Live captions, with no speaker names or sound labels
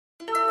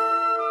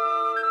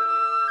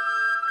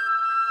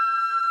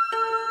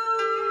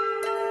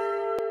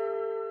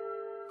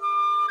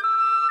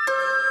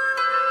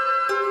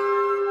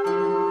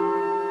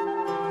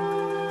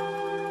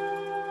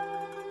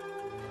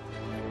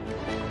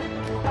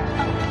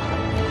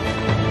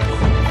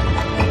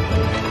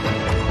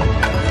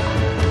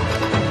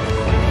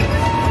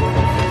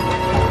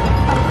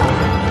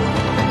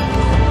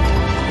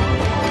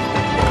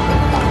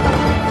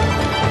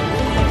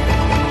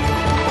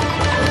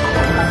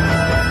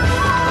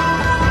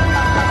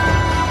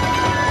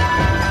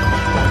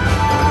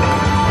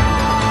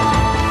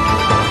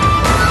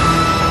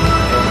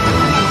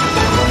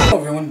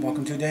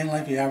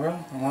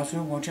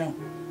channel.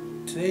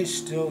 Today is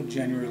still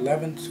January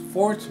 11th,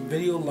 fourth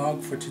video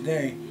log for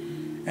today,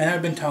 and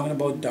I've been talking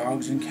about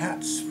dogs and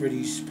cats for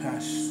these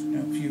past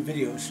few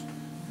videos,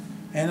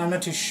 and I'm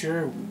not too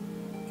sure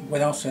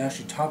what else to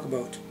actually talk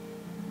about.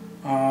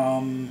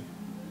 I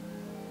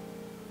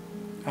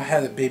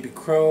had a baby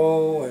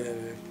crow, a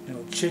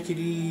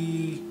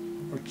chickadee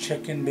or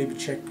chicken, baby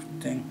chick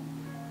thing,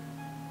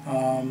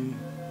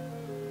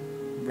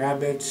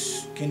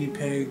 rabbits, guinea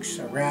pigs,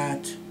 a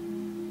rat,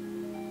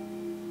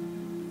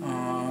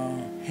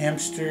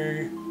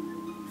 hamster,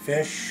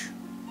 fish,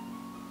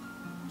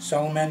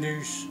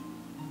 salamanders,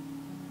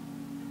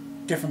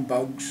 different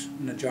bugs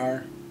in a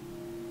jar.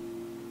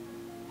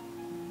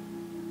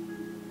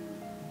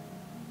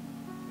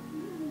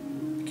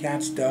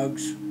 Cats,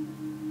 dogs.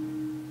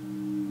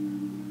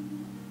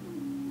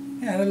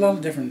 Yeah, I had a lot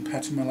of different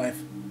pets in my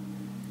life.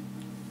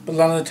 But a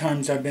lot of the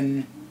times I've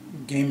been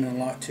gaming a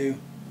lot too.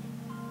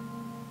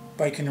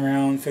 Biking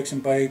around, fixing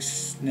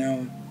bikes,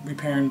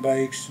 repairing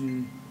bikes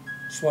and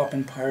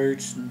swapping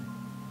parts and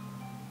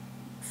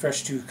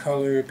fresh to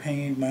color,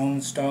 paint, my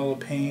own style of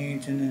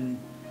paint, and then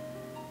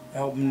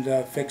helping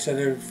to fix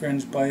other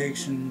friends'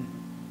 bikes. And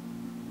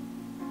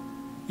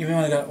even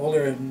when I got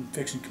older, I've been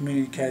fixing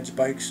community kids'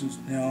 bikes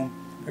and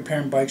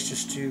repairing bikes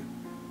just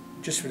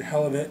for the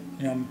hell of it.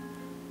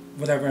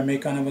 Whatever I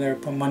make on it, whatever I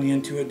put money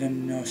into it,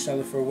 then sell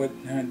it for what,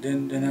 and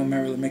then I'm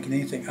not really making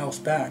anything else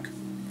back.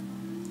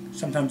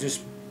 Sometimes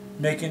just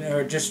making,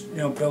 or just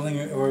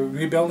building or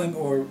rebuilding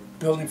or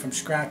building from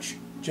scratch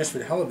just for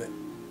the hell of it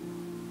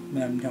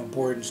when I'm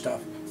bored and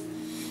stuff.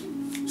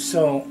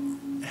 So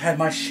I had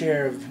my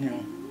share of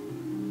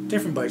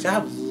different bikes. I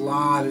have a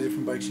lot of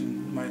different bikes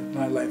in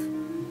my life.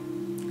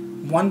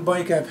 One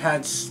bike I've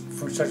had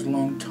for such a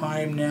long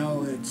time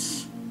now,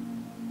 it's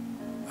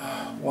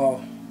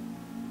well,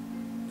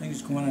 I think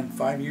it's going on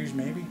 5 years,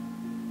 maybe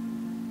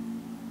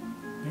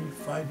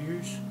 5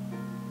 years. Is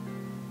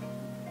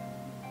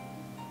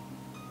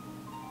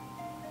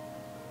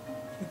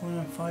it going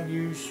on 5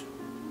 years?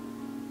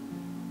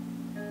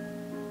 I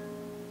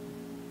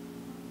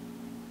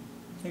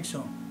think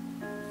so.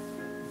 I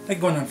think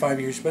going on 5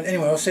 years, but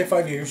anyway, I'll say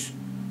 5 years.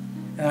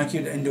 And I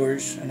keep it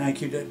indoors, and I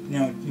keep it,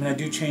 when I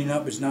do chain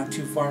up, it's not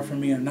too far from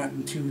me, and not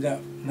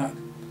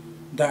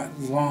that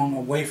long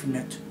away from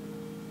it.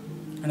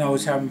 And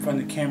always having fun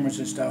with cameras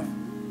and stuff.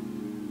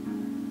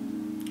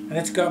 And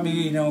it's got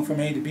me, from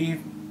A to B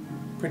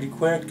pretty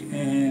quick,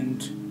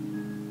 and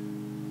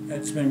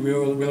it's been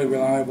really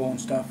reliable and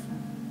stuff.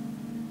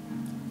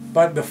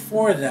 But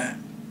before that,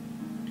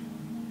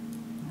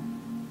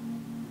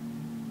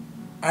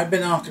 I've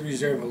been off the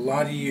reserve a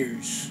lot of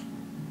years.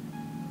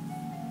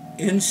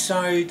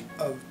 Inside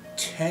of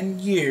 10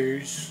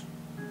 years,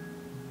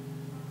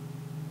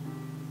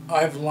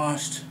 I've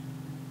lost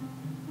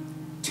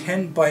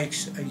 10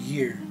 bikes a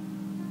year.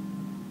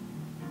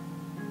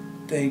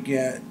 They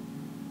get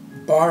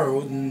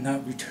borrowed and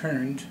not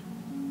returned.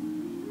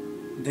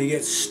 They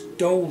get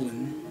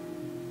stolen.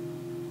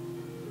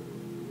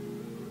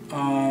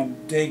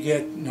 They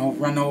get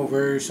run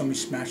over. Somebody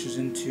smashes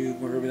into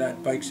wherever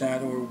that bike's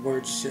at, or where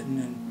it's sitting,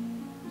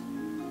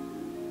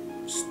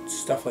 and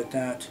stuff like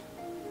that.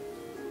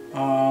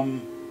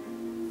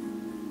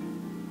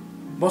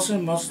 Most of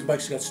the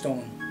bikes got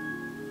stolen.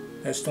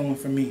 Got stolen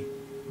from me.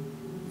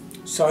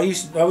 So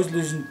I was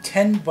losing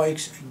 10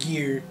 bikes a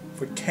year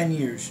for 10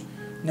 years.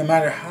 No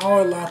matter how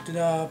I locked it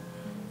up,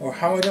 or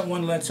how I didn't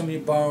want to let somebody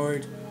borrow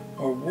it,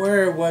 or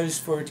where it was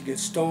for it to get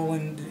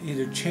stolen,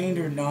 either chained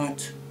or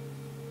not,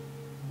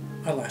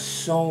 I lost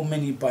so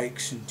many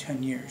bikes in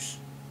 10 years.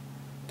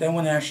 Then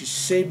when I actually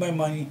saved my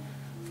money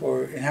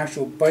for an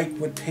actual bike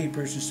with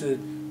papers, instead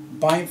of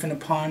buying from the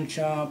pawn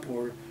shop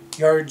or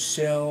yard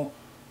sale,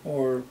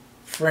 or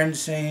friends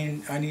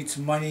saying I need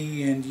some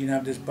money and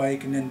have this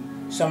bike, and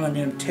then some of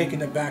them taking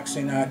it back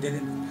saying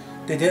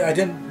they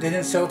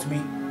didn't sell it to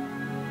me,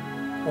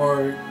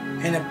 or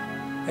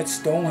it's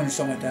stolen or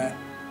something like that.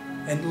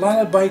 And a lot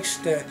of bikes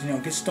that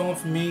get stolen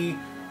from me,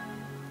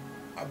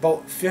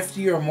 about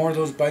 50 or more of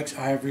those bikes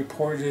I have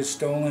reported as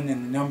stolen,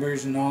 and the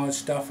numbers and all that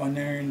stuff on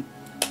there, and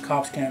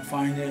cops can't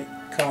find it,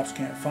 cops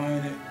can't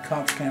find it,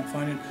 cops can't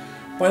find it.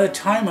 By the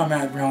time I'm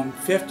at around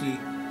 50,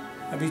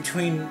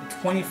 between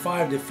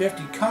 25 to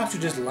 50, cops are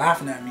just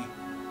laughing at me.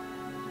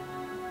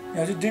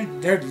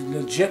 They're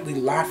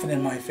legitimately laughing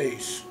in my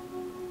face.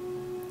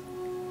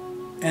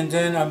 And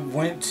then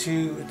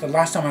the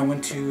last time I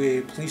went to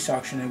a police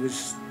auction, it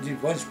was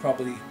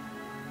probably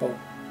about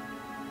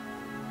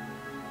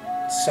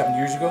 7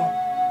 years ago,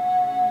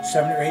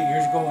 7 or 8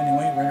 years ago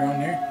anyway, right around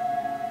there.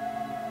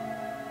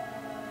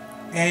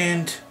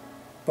 And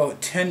about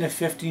 10 to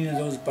 15 of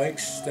those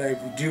bikes that I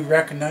do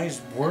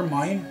recognize were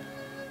mine.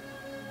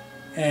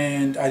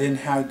 And I didn't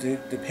have the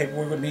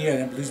paperwork with me. I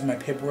didn't lose my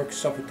paperwork and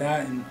stuff like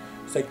that. And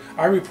it's like,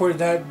 I reported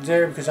that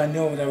there because I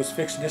know that I was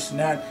fixing this and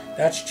that.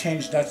 That's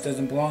changed. That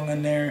doesn't belong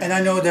on there. And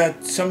I know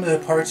that some of the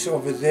parts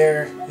over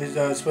there is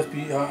supposed to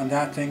be on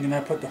that thing. And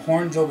I put the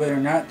horns over there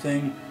on that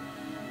thing.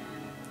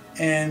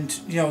 And,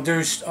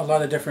 there's a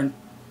lot of different,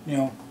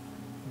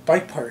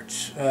 bike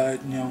parts,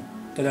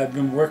 that I've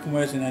been working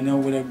with, and I know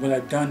what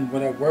I've done,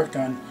 what I've worked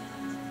on.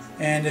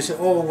 And they said,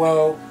 oh,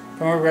 well,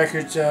 from our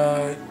records,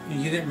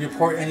 you didn't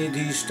report any of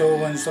these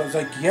stolen. So I was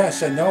like,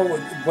 yes, I know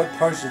what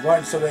parts of what.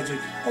 And so they're like,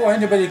 oh,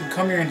 anybody can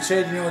come here and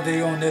say, you know,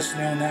 they own this and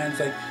they own that. And it's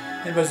like,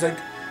 anybody's like,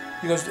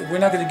 he goes, we're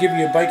not going to give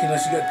you a bike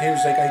unless you got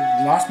papers. Like,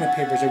 I lost my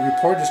papers. I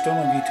reported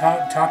stolen. We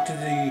talked to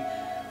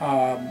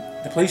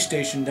the police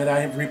station that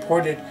I have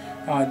reported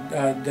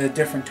the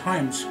different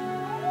times.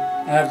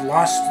 And I've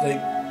lost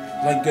like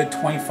good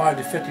 25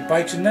 to 50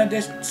 bikes. And then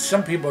there's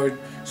some of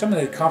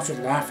the cops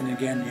are laughing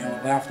again, you know,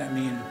 laughing at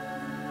me. And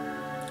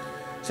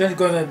so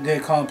they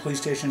call the police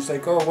station. It's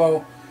like, oh,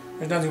 well,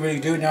 there's nothing really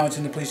to do now. It's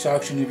in the police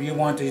auction. If you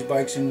want these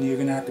bikes, and you're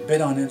going to have to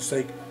bid on it. It's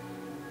like,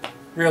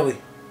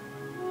 really?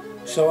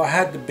 So I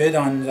had to bid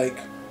on like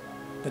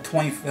the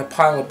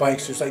pile of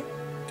bikes. There's like,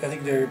 I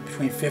think they're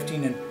between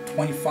 15 and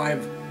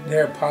 25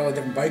 there, a pile of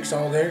different bikes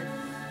all there.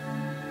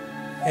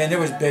 And there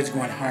was bids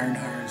going higher and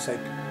higher. It's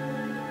like,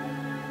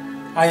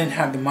 I didn't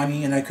have the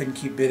money and I couldn't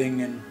keep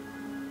bidding, and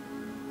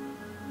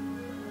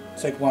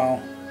it's like,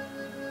 wow.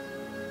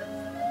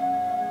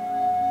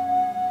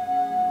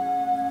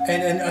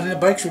 And the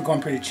bikes were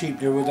going pretty cheap.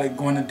 They were like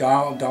going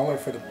 $1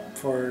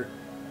 for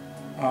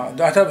I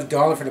thought it was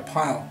 $1 for the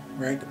pile,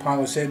 right? The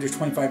pile was said there's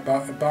 25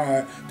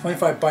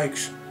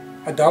 bikes.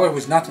 $1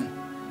 was nothing.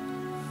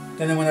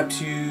 Then it went up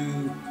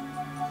to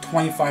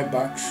 25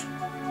 bucks.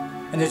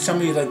 And then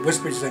somebody like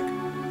whispered, like,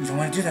 you don't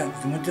want to do that. You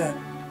don't want to do that.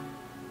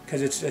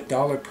 Because it's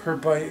 $1 per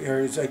bike, or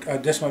it's like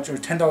this much, or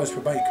 $10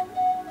 per bike.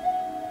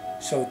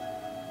 So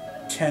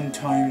 10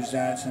 times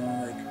that, so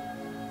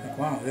like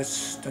wow,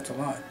 that's a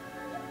lot.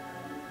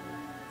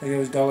 Like it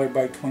was $1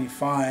 bike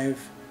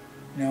 25,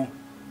 you know.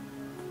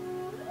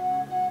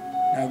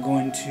 Now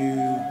going to,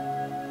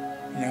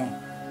 you know,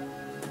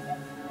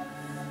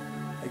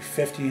 like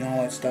 50 and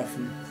all that stuff,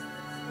 and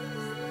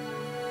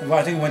well,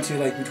 I think it went to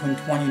like between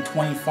 20 and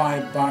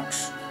 25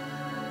 bucks.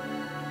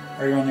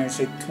 Or around there,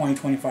 say 20,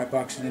 25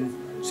 bucks, and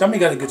then somebody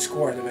got a good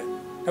score out of it.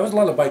 That was a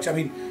lot of bikes. I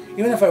mean,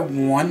 even if I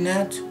won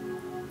that,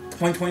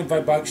 20,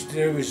 25 bucks,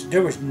 there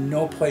was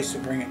no place to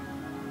bring it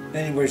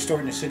anywhere stored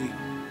in the city.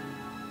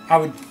 I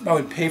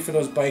would pay for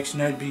those bikes,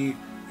 and I'd be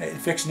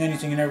fixing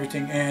anything and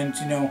everything, and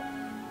you know,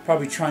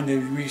 probably trying to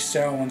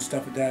resell and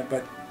stuff like that.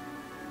 But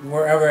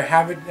wherever I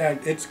have it,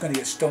 it's going to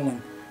get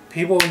stolen.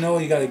 People know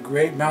you got a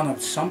great amount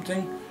of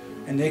something,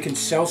 and they can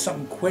sell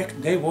something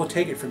quick. They will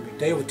take it from you.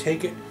 They will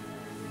take it,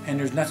 and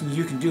there's nothing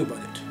you can do about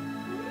it.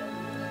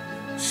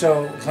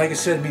 So, like I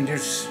said, I mean,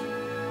 there's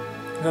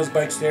those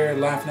bikes there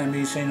laughing at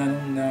me, saying I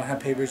don't have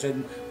papers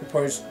and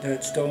reports that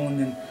it's stolen,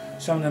 and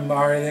some of them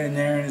are in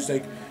there, and it's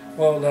like,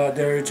 well,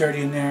 it's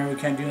already in there, we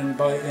can't do anything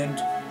about it. And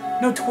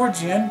you know, towards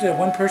the end,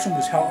 one person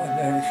was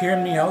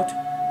hearing me out,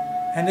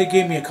 and they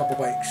gave me a couple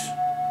bikes.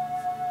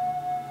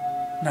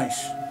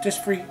 Nice,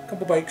 just free,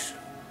 couple bikes.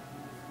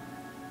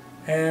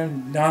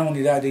 And not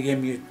only that, they gave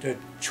me a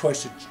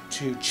choice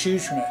to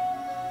choose from it.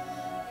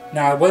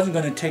 Now, I wasn't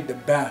going to take the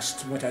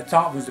best, which I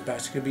thought was the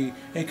best.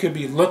 It could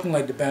be looking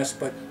like the best,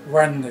 but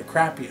running the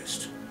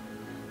crappiest.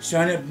 So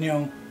I ended up, you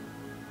know,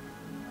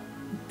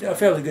 a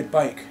fairly good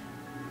bike,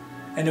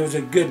 and it was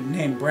a good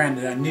name brand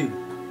that I knew.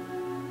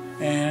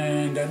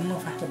 And I don't know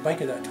if I had a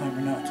bike at that time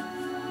or not.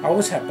 I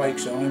always had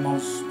bikes, though. I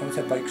always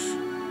had bikes.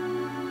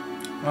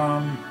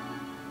 I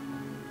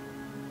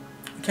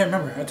can't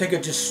remember. I think I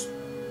just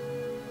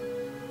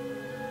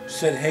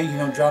said, hey, you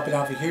know, drop it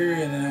off of here,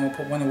 and then I'll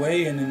put one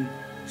away, and then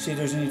see if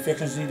there's any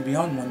fixings that need to be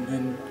on one,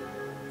 and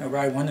I'll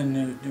ride one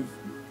and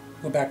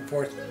go back and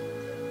forth.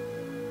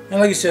 And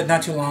like I said,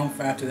 not too long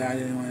after that, I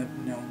didn't want to,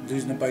 you know,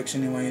 losing the bikes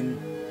anyway, and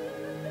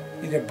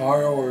either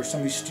borrow or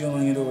somebody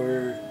stealing it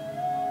or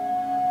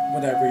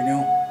whatever, you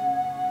know.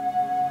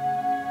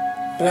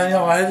 But I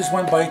know I had this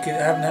one bike. I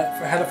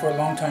had it for a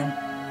long time.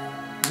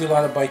 Do a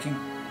lot of biking,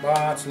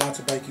 lots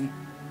of biking.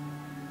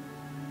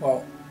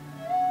 Well,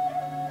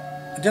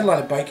 I did a lot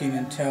of biking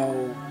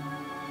until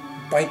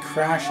bike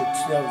crash at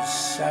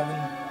 2007.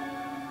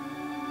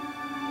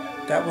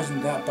 That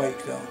wasn't that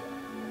bike though.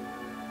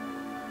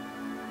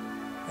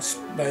 I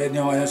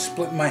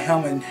split my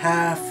helmet in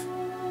half.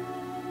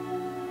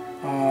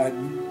 I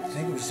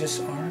think it was this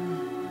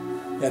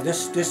arm. Yeah,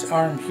 this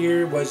arm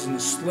here was in a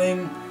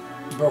sling.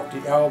 Broke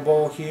the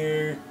elbow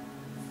here.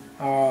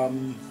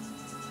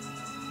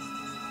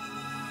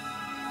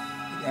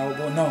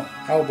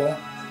 Elbow.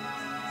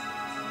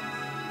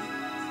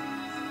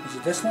 Is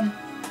it this one?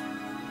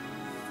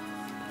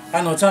 I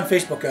don't know, it's on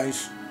Facebook,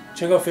 guys.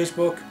 Check out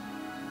Facebook.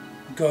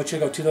 Go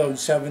check out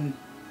 2007.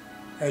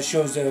 It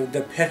shows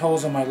the pit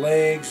holes on my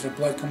legs, the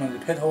blood coming out of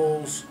the pit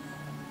holes.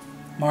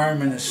 My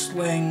arm in a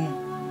sling.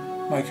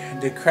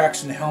 The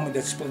cracks in the helmet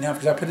that's split in half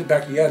because I put it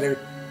back together.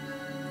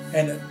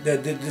 And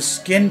the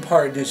skin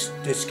part, the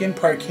skin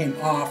part came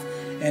off,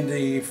 and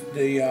the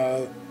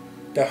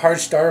hard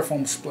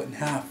styrofoam split in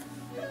half.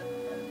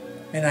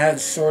 And I had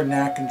sore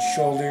neck and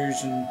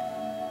shoulders and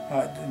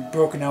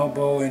broken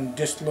elbow and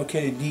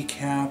dislocated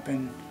kneecap,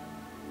 and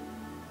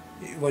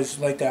it was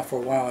like that for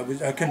a while.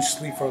 I couldn't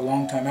sleep for a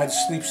long time. I had to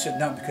sleep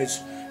sitting up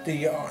because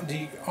the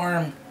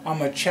arm on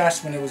my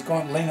chest, when it was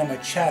going laying on my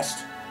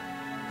chest,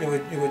 it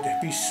would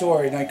be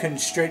sore, and I couldn't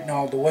straighten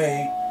all the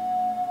way.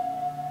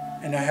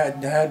 And I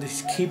had to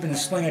keep in the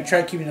sling. I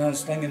tried keeping it on the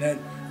sling, and it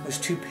was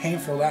too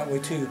painful that way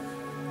too.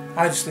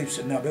 I had to sleep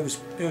sitting up. It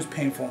was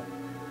painful.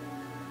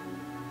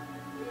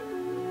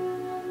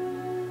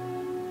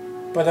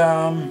 But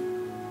I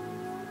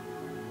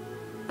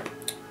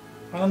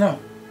don't know.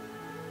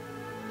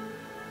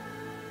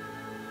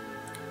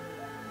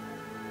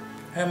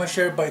 I had my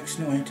share of bikes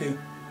anyway too.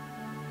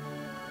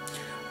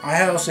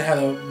 I also had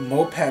a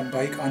moped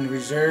bike on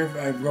reserve.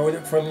 I rode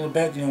it for a little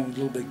bit, you know, with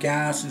a little bit of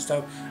gas and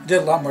stuff. I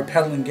did a lot more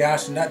pedaling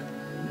gas, and that,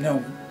 you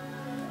know,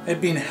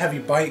 it being a heavy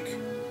bike,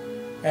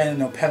 and, you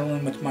know,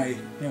 pedaling with my, you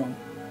know,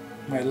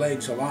 my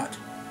legs a lot.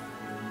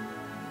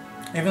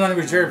 Even on the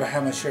reserve, I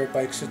have my share of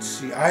bikes. Let's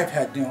see, I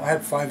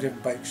have 5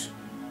 different bikes.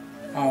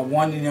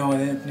 One, you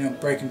know,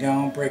 breaking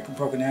down,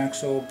 broken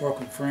axle,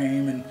 broken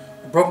frame, and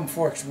broken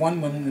forks.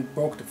 One that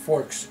broke the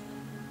forks,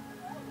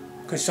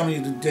 because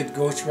somebody did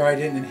ghost ride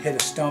it and hit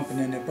a stump, and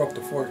then it broke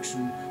the forks,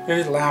 and they're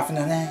just laughing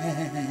and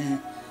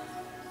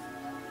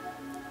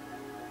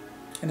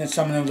and then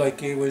some of them,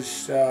 like, it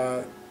was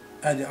I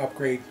had to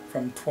upgrade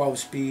from 12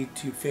 speed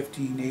to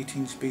 15,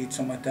 18 speed,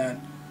 something like that,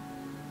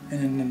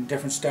 and then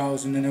different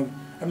styles. And then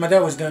my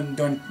dad was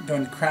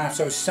doing crafts.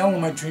 I was selling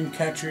my dream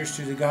catchers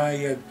to the guy.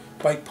 He had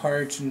bike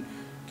parts, and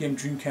give him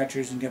dream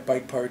catchers and get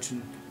bike parts,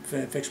 and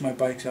fix my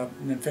bikes up,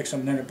 and then fix up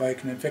another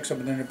bike, and then fix up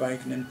another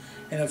bike, and then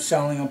end up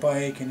selling a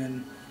bike, and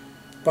then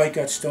bike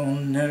got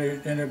stolen,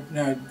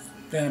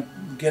 then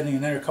getting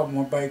another couple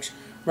more bikes,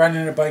 riding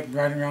another bike,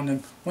 riding around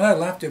them. When I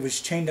left, it was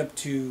chained up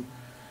to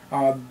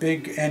a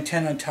big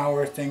antenna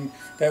tower thing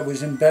that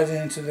was embedded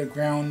into the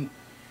ground,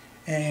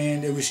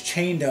 and it was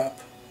chained up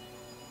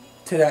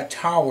to that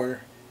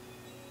tower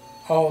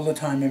all the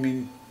time. I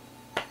mean,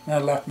 when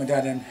I left, my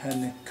dad had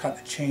to cut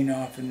the chain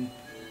off, and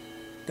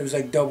there was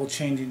like double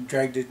chain and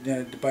dragged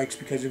the bikes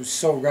because it was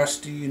so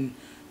rusty and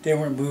they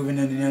weren't moving,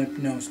 and they ended up,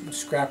 you know,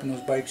 scrapping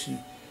those bikes. And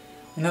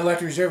when I left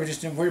the reserve, I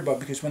just didn't worry about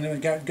it, because when I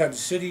got to the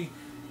city,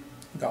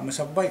 I got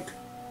myself a bike,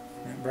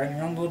 riding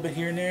around a little bit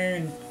here and there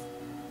and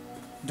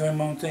doing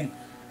my own thing.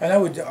 And I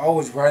would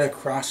always ride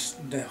across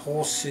the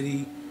whole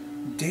city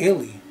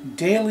daily,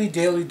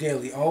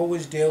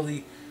 always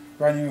daily,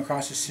 riding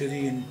across the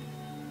city and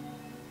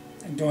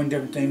doing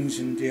different things,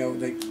 and, you know,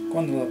 like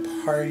going to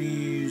little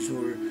parties,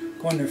 or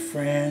going to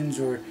friends,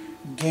 or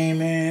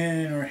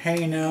gaming, or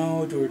hanging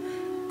out, or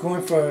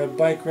going for a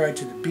bike ride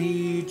to the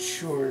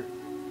beach, or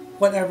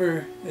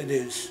whatever it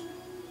is.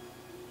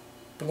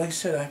 But like I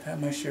said, I've had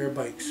my share of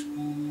bikes.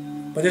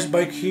 But this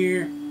bike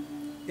here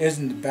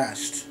isn't the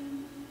best.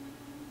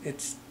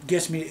 It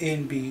gets me A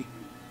and B.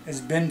 It's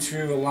been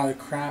through a lot of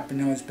crap, and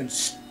now it's been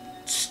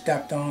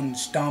stepped on and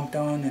stomped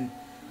on, and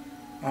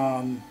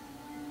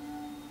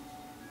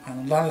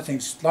a lot of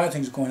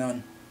things going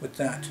on with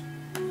that.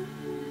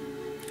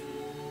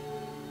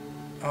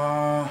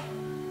 I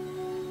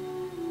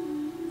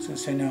was gonna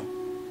say no.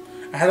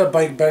 I had a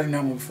bike better than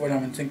that one before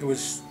that. I think it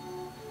was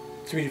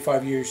 3 to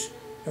 5 years.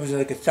 It was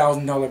like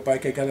 $1,000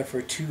 bike. I got it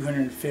for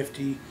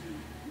 $250,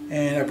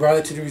 and I brought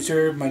it to the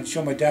reserve. I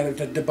showed my dad.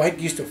 The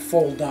bike used to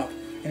fold up,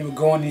 and it would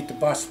go underneath the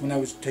bus when I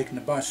was taking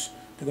the bus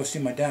to go see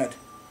my dad.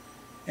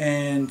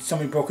 And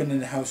somebody broke into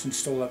the house and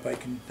stole that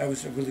bike, and that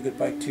was a really good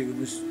bike too. It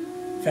was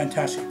a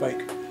fantastic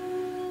bike.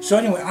 So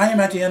anyway, I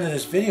am at the end of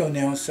this video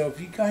now. So if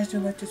you guys do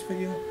like this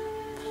video,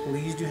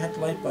 please do hit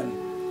the like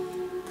button.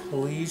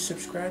 Please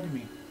subscribe to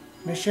me.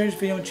 May share this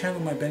video on the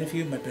channel. It might benefit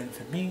you, it might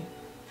benefit me.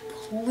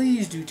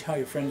 Please do tell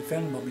your friends and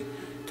family about me.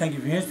 Thank you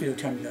for this video.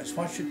 Tell me you guys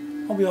watched it.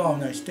 Hope you all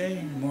have a nice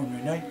day, morning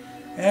or night.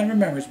 And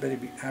remember, it's better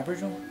to be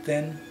Aboriginal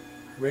than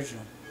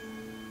original.